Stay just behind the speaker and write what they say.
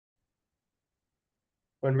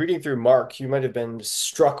When reading through Mark, you might have been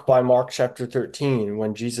struck by Mark chapter 13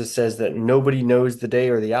 when Jesus says that nobody knows the day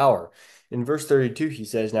or the hour. In verse 32, he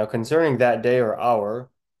says, "Now concerning that day or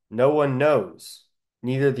hour, no one knows,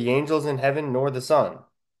 neither the angels in heaven nor the Son,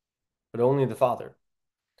 but only the Father."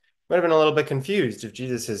 Might have been a little bit confused. If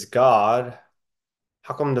Jesus is God,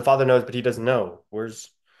 how come the Father knows but he doesn't know?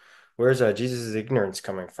 Where's Jesus' ignorance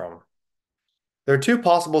coming from? There are two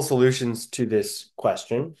possible solutions to this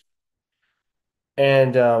question.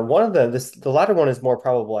 And one of the latter one is more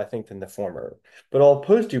probable, I think, than the former. But I'll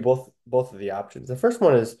pose to you both of the options. The first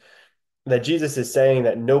one is that Jesus is saying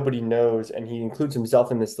that nobody knows, and he includes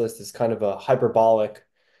himself in this list as kind of a hyperbolic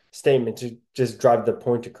statement to just drive the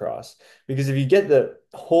point across. Because if you get the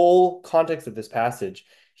whole context of this passage,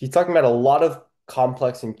 he's talking about a lot of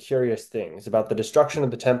complex and curious things about the destruction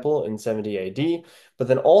of the temple in 70 AD, but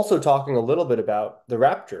then also talking a little bit about the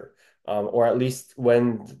rapture, or at least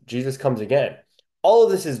when Jesus comes again. All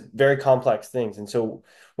of this is very complex things. And so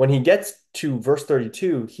when he gets to verse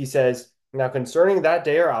 32, he says, "Now concerning that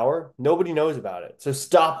day or hour, nobody knows about it. So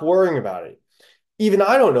stop worrying about it. Even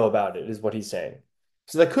I don't know about it," is what he's saying.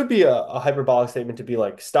 So that could be a hyperbolic statement to be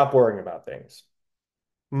like, stop worrying about things.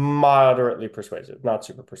 Moderately persuasive, not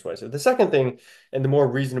super persuasive. The second thing, and the more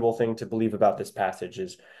reasonable thing to believe about this passage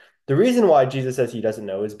is the reason why Jesus says he doesn't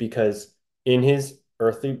know is because in his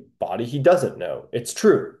earthly body, he doesn't know. It's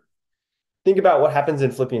true. Think about what happens in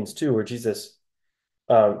Philippians 2,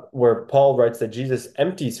 where Paul writes that Jesus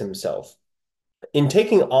empties himself. In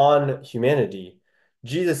taking on humanity,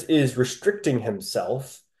 Jesus is restricting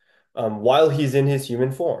himself while he's in his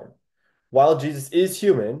human form. While Jesus is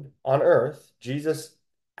human on earth, Jesus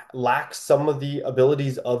lacks some of the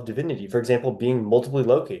abilities of divinity. For example, being multiply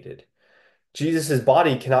located. Jesus'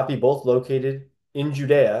 body cannot be both located in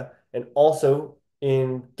Judea and also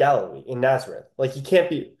in Galilee, in Nazareth. Like he can't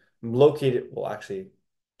be located, well, actually,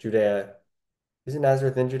 Judea. Is it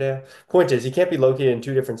Nazareth in Judea? Point is, he can't be located in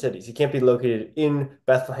two different cities. He can't be located in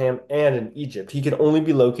Bethlehem and in Egypt. He can only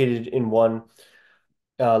be located in one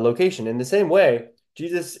location. In the same way,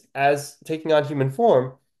 Jesus, as taking on human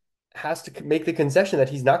form, has to make the concession that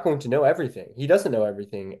he's not going to know everything. He doesn't know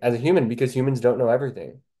everything as a human because humans don't know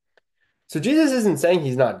everything. So Jesus isn't saying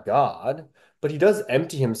he's not God, but he does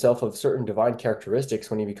empty himself of certain divine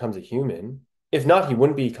characteristics when he becomes a human. If not, he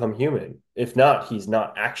wouldn't become human. If not, he's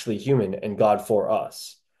not actually human and God for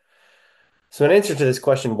us. So, in answer to this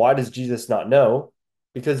question, why does Jesus not know?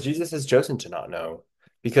 Because Jesus has chosen to not know.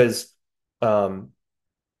 Because um,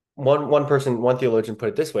 one theologian put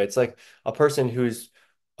it this way: it's like a person who's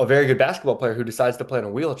a very good basketball player who decides to play in a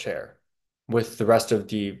wheelchair with the rest of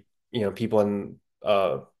the people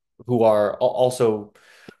who are also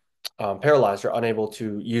paralyzed or unable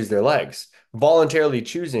to use their legs, voluntarily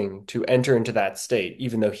choosing to enter into that state,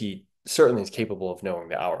 even though he certainly is capable of knowing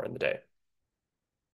the hour and the day.